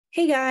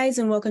Hey guys,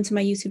 and welcome to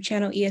my YouTube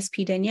channel,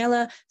 ESP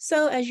Daniella.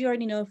 So as you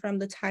already know from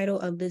the title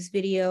of this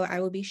video, I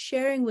will be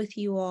sharing with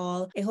you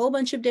all a whole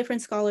bunch of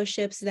different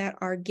scholarships that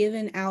are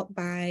given out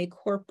by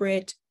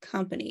corporate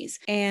companies.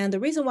 And the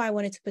reason why I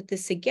wanted to put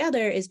this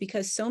together is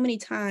because so many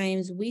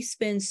times we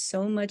spend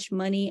so much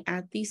money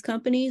at these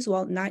companies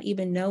while not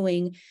even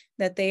knowing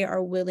that they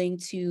are willing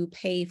to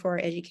pay for our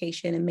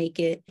education and make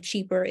it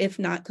cheaper, if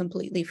not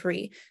completely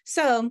free.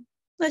 So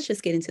let's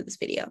just get into this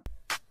video.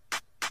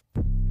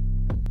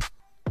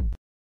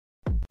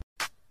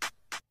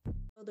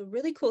 The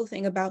really cool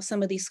thing about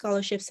some of these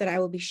scholarships that I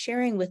will be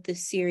sharing with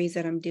this series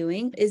that I'm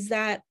doing is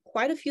that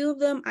quite a few of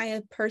them I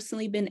have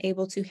personally been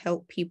able to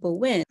help people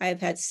win. I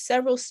have had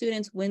several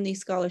students win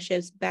these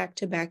scholarships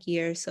back-to-back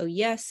years. So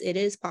yes, it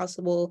is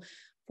possible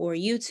for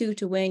you to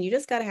win. You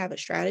just got to have a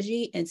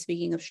strategy. And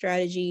speaking of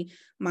strategy,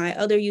 my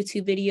other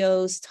YouTube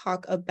videos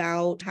talk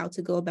about how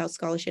to go about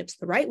scholarships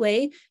the right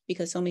way,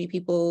 because so many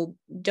people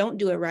don't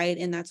do it right.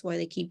 And that's why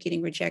they keep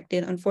getting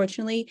rejected,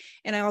 unfortunately.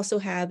 And I also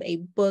have a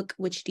book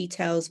which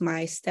details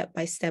my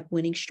step-by-step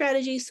winning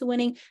strategies to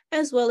winning,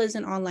 as well as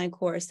an online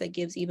course that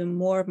gives even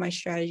more of my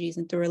strategies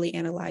and thoroughly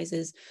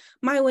analyzes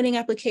my winning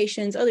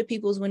applications, other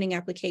people's winning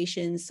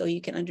applications, so you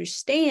can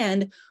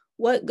understand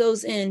what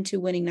goes into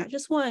winning not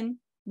just one,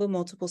 but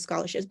multiple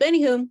scholarships. But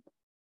anywho,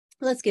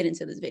 let's get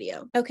into this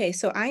video. Okay,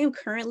 so I am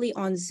currently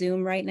on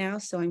Zoom right now,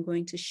 so I'm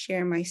going to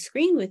share my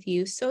screen with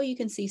you so you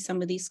can see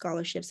some of these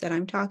scholarships that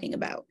I'm talking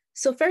about.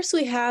 So first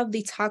we have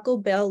the Taco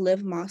Bell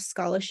Live Moss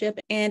Scholarship.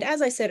 And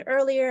as I said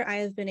earlier, I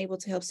have been able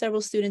to help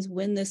several students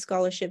win this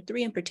scholarship,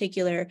 3 in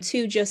particular,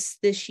 2 just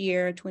this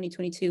year,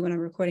 2022, when I'm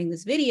recording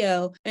this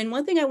video. And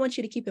one thing I want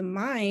you to keep in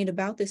mind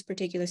about this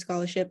particular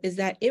scholarship is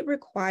that it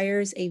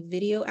requires a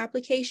video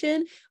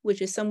application,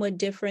 which is somewhat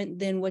different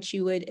than what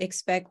you would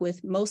expect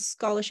with most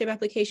scholarship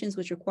applications,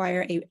 which require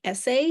an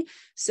essay.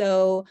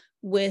 So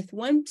with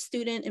one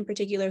student in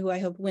particular who I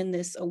helped win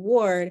this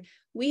award,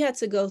 we had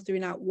to go through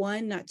not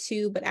 1, not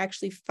 2, but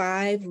actually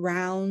 5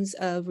 rounds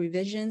of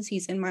revisions.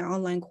 He's in my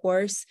online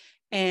course,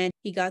 and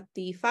he got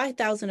the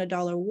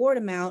 $5,000 award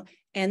amount.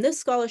 And this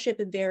scholarship,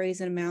 it varies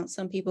in amount.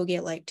 Some people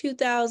get like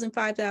 $2,000,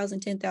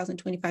 $5,000,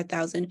 $10,000,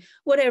 $25,000,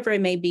 whatever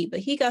it may be.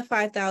 But he got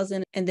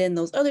 $5,000. And then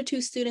those other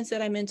 2 students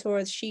that I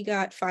mentored, she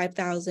got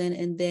 $5,000.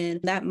 And then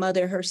that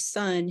mother, her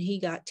son, he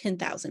got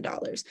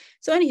 $10,000.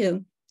 So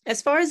anywho,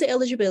 as far as the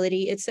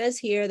eligibility, it says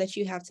here that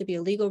you have to be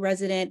a legal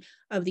resident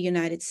of the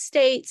United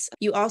States.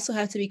 You also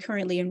have to be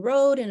currently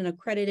enrolled in an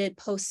accredited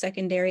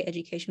post-secondary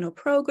educational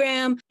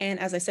program. And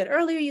as I said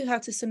earlier, you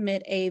have to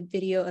submit a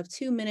video of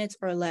 2 minutes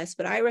or less,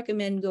 but I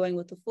recommend going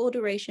with the full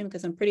duration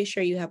because I'm pretty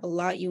sure you have a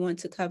lot you want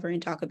to cover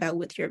and talk about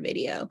with your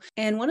video.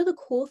 And one of the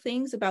cool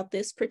things about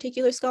this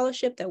particular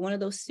scholarship that one of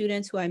those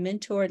students who I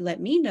mentored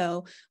let me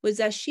know was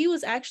that she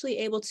was actually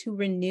able to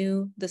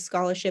renew the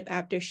scholarship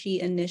after she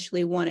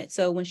initially won it.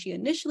 So when she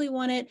initially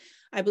won it,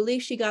 I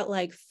believe she got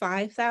like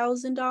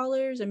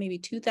 $5,000 or maybe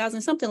 $2,000,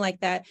 something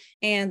like that.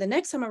 And the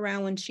next time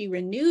around, when she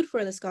renewed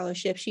for the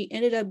scholarship, she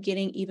ended up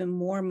getting even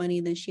more money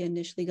than she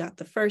initially got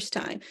the first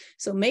time.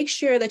 So make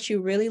sure that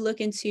you really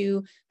look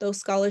into those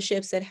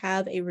scholarships that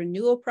have a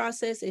renewal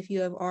process if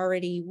you have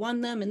already won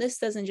them. And this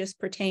doesn't just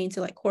pertain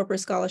to like corporate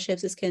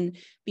scholarships. This can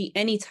be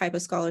any type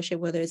of scholarship,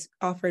 whether it's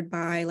offered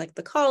by like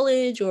the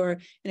college or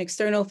an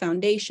external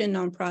foundation,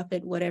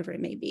 nonprofit, whatever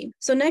it may be.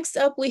 So next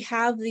up, we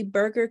have the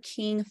Burger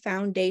King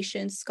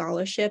Foundation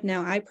Scholarship.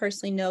 Now, I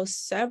personally know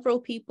several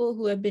people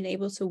who have been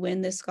able to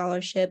win this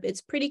scholarship. It's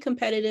pretty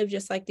competitive,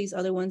 just like these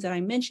other ones that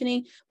I'm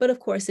mentioning, but of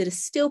course, it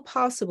is still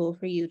possible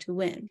for you to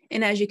win.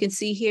 And as you can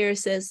see here, it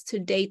says to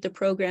date, the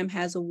program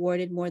has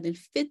awarded more than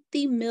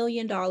 $50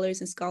 million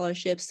in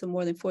scholarships to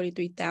more than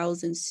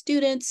 43,000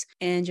 students.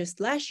 And just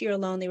last year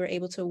alone, they were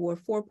able to award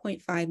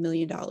 $4.5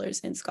 million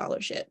in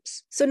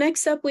scholarships. So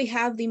next up, we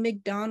have the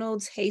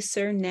McDonald's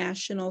Hacer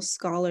National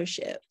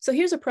Scholarship. So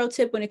here's a pro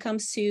tip when it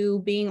comes to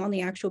being on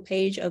the actual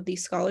page of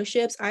these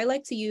scholarships. I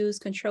like to use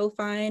Control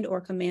Find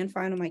or Command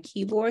Find on my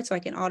keyboard so I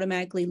can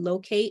automatically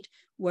locate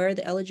where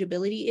the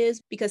eligibility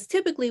is, because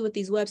typically with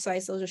these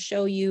websites, they'll just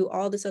show you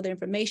all this other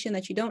information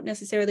that you don't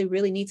necessarily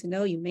really need to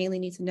know. You mainly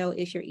need to know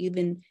if you're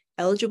even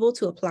eligible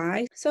to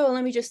apply. So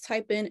let me just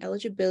type in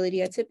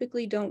eligibility. I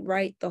typically don't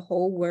write the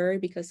whole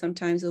word because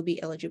sometimes it'll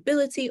be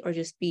eligibility or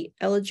just be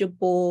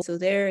eligible. So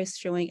there is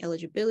showing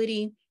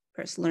eligibility.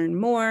 Press learn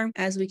more.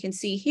 As we can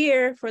see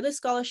here, for this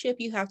scholarship,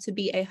 you have to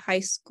be a high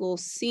school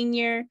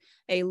senior,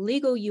 a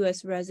legal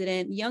U.S.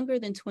 resident, younger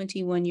than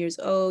 21 years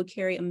old,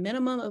 carry a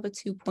minimum of a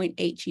 2.8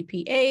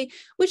 GPA,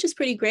 which is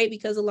pretty great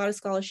because a lot of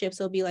scholarships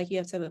will be like you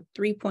have to have a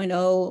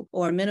 3.0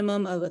 or a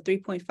minimum of a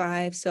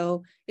 3.5.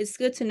 So it's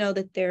good to know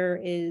that there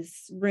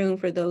is room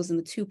for those in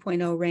the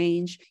 2.0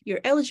 range.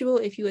 You're eligible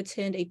if you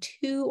attend a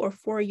 2 or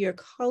 4-year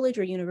college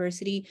or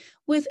university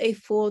with a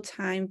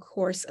full-time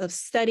course of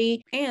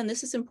study. And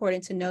this is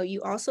important to know. note,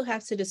 you also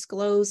have to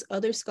disclose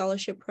other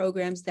scholarship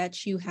programs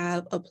that you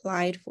have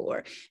applied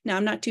for. Now,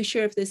 I'm not too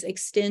sure if this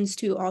extends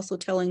to also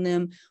telling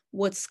them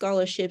what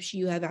scholarships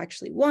you have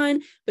actually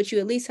won, but you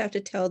at least have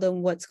to tell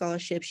them what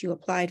scholarships you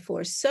applied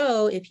for.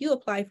 So if you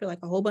apply for like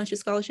a whole bunch of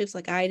scholarships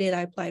like I did, I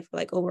applied for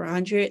like over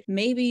 100,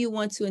 maybe you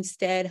want to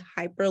instead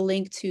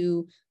hyperlink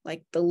to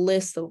like the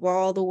list of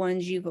all the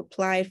ones you've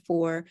applied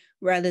for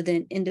rather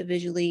than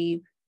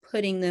individually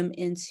putting them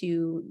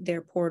into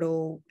their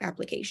portal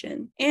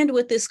application. And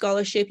with this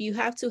scholarship, you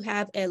have to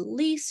have at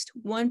least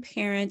one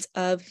parent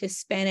of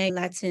Hispanic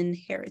Latin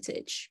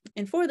heritage.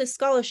 And for the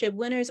scholarship,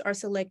 winners are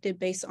selected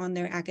based on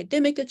their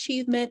academic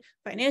achievement,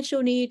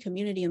 financial need,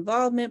 community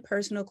involvement,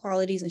 personal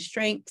qualities and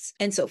strengths,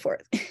 and so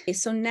forth.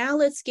 So now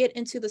let's get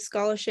into the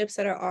scholarships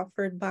that are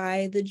offered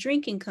by the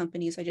drinking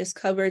companies. I just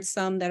covered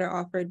some that are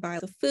offered by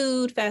the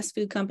fast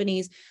food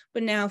companies,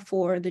 but now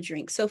for the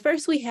drinks. So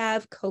first we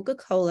have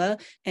Coca-Cola,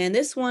 and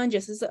this one,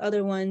 just as the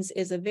other ones,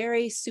 is a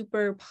very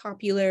super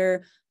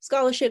popular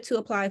scholarship to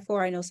apply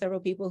for. I know several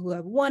people who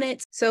have won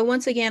it. So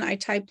once again, I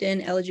typed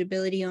in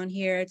eligibility on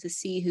here to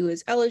see who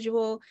is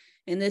eligible.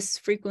 And this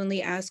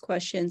frequently asked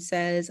question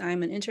says,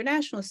 I'm an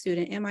international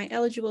student. Am I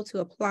eligible to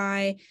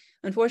apply?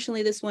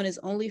 Unfortunately, this one is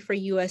only for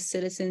U.S.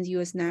 citizens,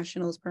 U.S.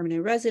 nationals,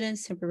 permanent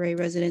residents, temporary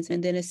residents.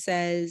 And then it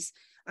says,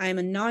 I am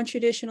a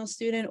non-traditional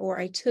student or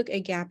I took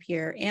a gap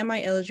year. Am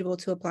I eligible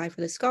to apply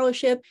for the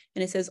scholarship?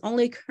 And it says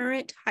only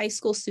current high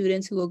school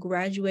students who will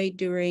graduate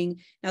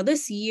during, now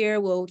this year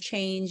will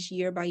change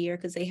year by year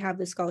because they have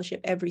the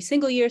scholarship every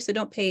single year. So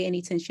don't pay any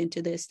attention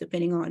to this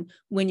depending on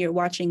when you're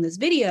watching this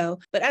video.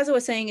 But as I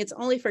was saying, it's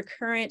only for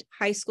current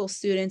high school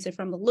students. And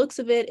from the looks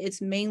of it,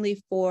 it's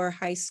mainly for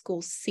high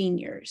school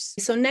seniors.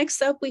 So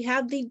next up, we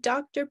have the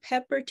Dr.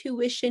 Pepper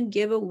Tuition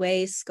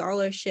Giveaway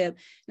Scholarship.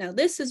 Now,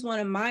 this is one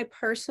of my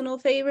personal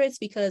favorites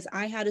because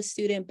I had a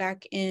student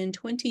back in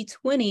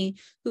 2020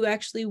 who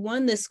actually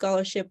won this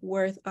scholarship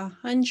worth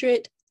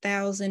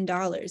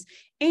 $100,000.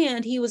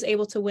 And he was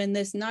able to win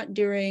this not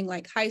during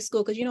like high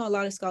school, because you know a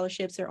lot of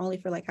scholarships are only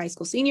for like high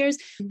school seniors,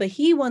 but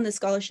he won the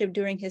scholarship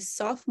during his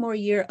sophomore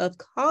year of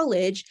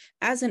college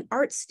as an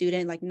art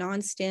student, like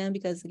non-STEM,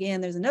 because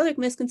again, there's another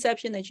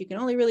misconception that you can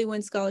only really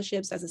win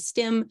scholarships as a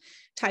STEM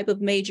type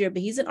of major,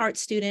 but he's an art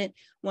student,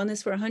 won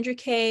this for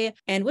 $100K.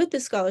 And with the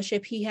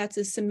scholarship, he had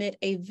to submit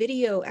a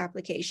video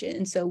application.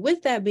 And so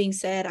with that being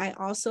said, I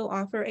also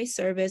offer a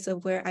service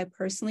of where I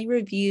personally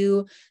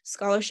review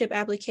scholarship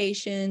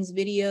applications,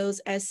 videos,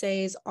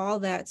 essays, all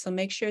that. So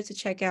make sure to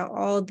check out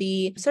all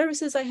the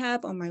services I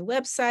have on my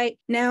website.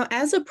 Now,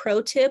 as a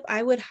pro tip,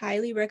 I would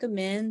highly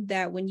recommend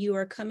that when you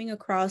are coming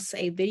across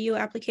a video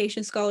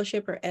application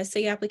scholarship or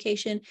essay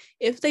application,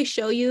 if they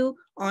show you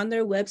on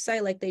their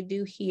website, like they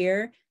do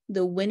here,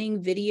 the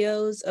winning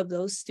videos of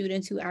those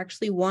students who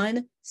actually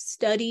won,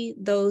 study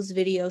those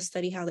videos,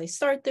 study how they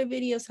start their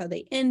videos, how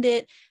they end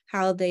it,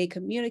 how they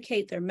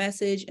communicate their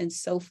message, and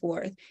so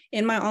forth.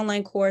 In my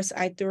online course,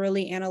 I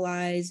thoroughly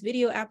analyze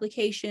video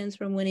applications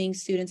from winning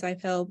students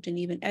I've helped and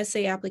even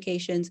essay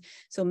applications.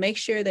 So make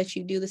sure that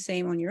you do the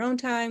same on your own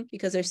time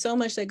because there's so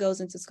much that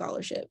goes into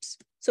scholarships.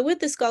 So with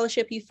this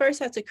scholarship, you first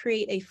have to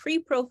create a free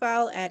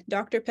profile at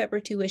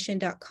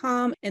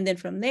drpeppertuition.com. And then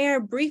from there,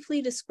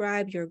 briefly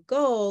describe your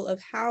goal of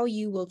how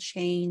you will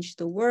change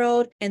the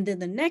world. And then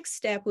the next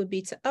step would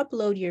be to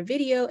upload your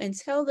video and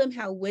tell them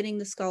how winning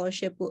the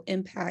scholarship will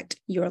impact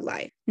your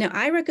life. Now,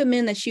 I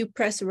recommend that you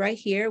press right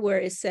here where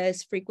it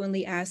says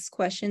frequently asked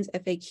questions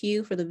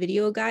FAQ for the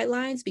video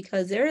guidelines,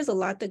 because there is a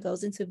lot that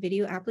goes into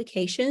video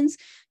applications.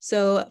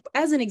 So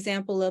as an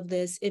example of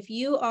this, if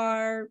you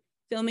are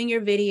filming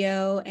your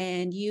video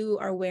and you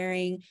are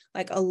wearing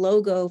like a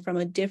logo from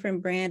a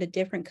different brand, a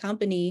different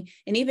company,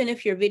 and even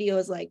if your video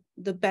is like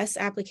the best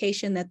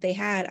application that they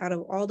had out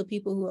of all the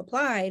people who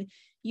applied,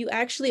 you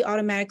actually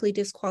automatically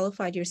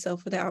disqualified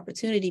yourself for the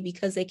opportunity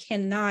because they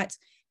cannot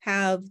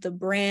have the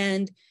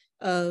brand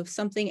of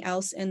something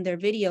else in their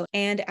video.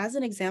 And as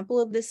an example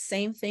of this,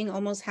 same thing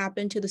almost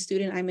happened to the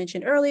student I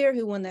mentioned earlier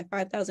who won that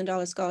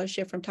 $5,000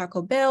 scholarship from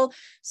Taco Bell.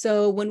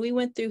 So when we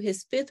went through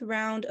his 5th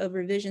round of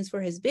revisions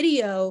for his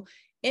video,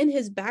 in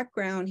his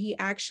background, he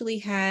actually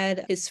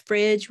had his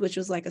fridge, which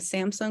was like a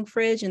Samsung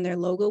fridge, and their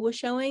logo was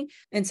showing.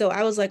 And so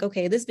I was like,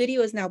 okay, this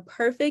video is now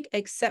perfect,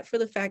 except for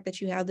the fact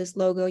that you have this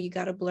logo. You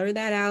got to blur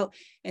that out.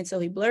 And so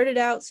he blurred it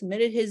out,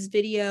 submitted his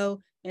video,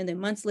 and then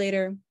months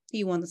later,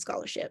 he won the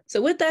scholarship.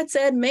 So with that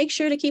said, make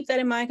sure to keep that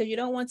in mind because you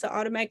don't want to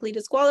automatically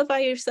disqualify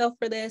yourself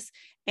for this,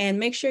 and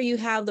make sure you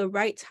have the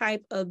right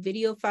type of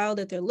video file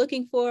that they're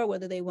looking for,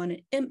 whether they want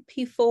an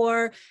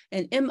MP4,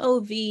 an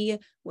MOV,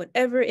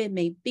 whatever it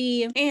may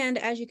be. And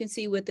as you can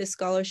see with this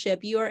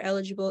scholarship, you are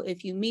eligible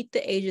if you meet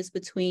the ages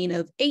between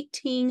of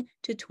 18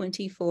 to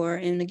 24.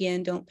 And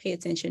again, don't pay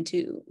attention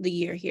to the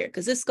year here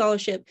because this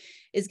scholarship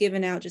is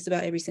given out just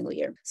about every single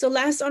year. So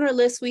last on our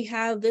list, we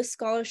have this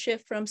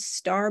scholarship from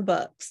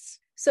Starbucks.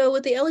 So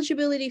with the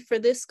eligibility for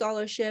this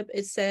scholarship,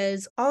 it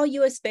says all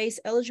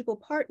US-based eligible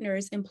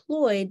partners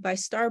employed by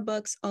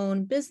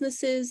Starbucks-owned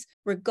businesses,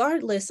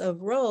 regardless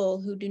of role,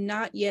 who do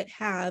not yet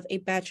have a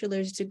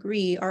bachelor's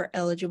degree are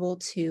eligible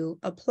to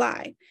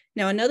apply.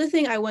 Now, another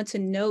thing I want to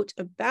note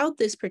about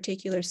this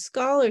particular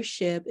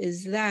scholarship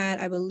is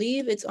that I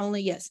believe it's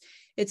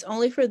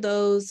only for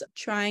those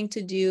trying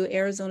to do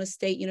Arizona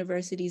State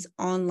University's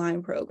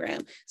online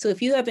program. So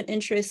if you have an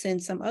interest in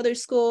some other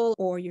school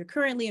or you're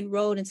currently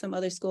enrolled in some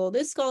other school,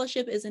 this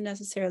scholarship isn't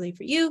necessarily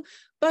for you.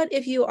 But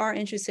if you are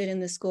interested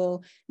in the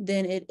school,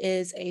 then it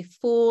is a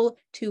full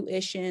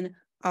tuition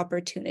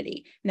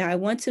opportunity. Now, I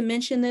want to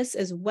mention this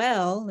as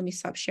well. Let me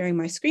stop sharing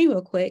my screen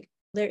real quick.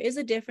 There is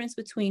a difference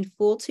between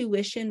full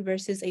tuition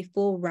versus a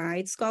full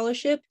ride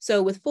scholarship.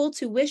 So with full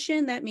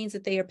tuition, that means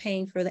that they are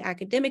paying for the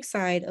academic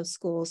side of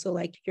school. So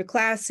like your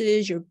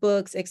classes, your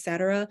books,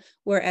 etc.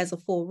 Whereas a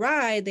full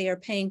ride, they are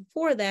paying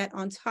for that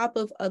on top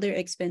of other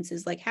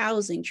expenses like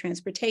housing,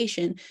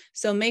 transportation.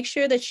 So make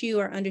sure that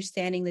you are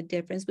understanding the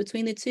difference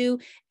between the two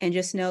and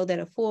just know that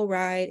a full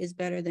ride is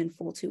better than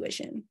full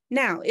tuition.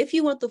 Now, if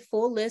you want the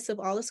full list of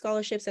all the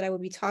scholarships that I will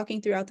be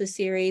talking throughout the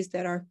series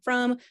that are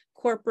from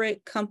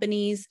corporate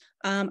companies,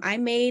 I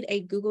made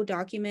a Google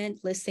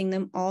document listing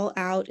them all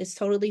out. It's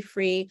totally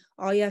free.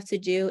 All you have to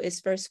do is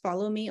first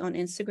follow me on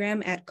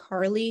Instagram at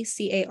Carly,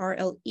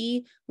 CARLE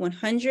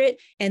 100,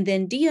 and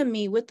then DM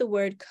me with the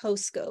word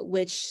COSCO,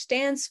 which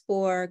stands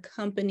for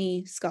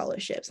Company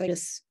Scholarships. I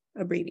just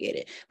abbreviate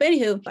it. But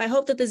anywho, I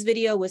hope that this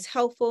video was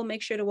helpful.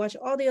 Make sure to watch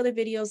all the other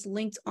videos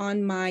linked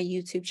on my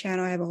YouTube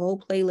channel. I have a whole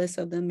playlist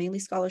of them, mainly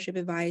scholarship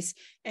advice,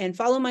 and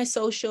follow my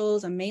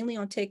socials. I'm mainly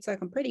on TikTok.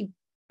 I'm pretty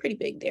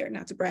big there,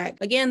 not to brag.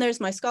 Again, there's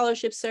my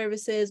scholarship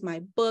services,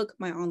 my book,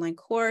 my online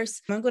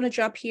course. I'm going to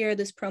drop here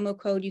this promo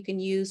code you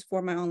can use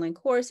for my online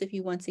course if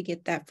you want to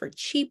get that for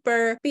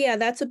cheaper. But yeah,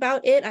 that's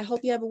about it. I hope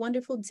you have a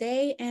wonderful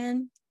day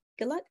and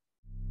good luck.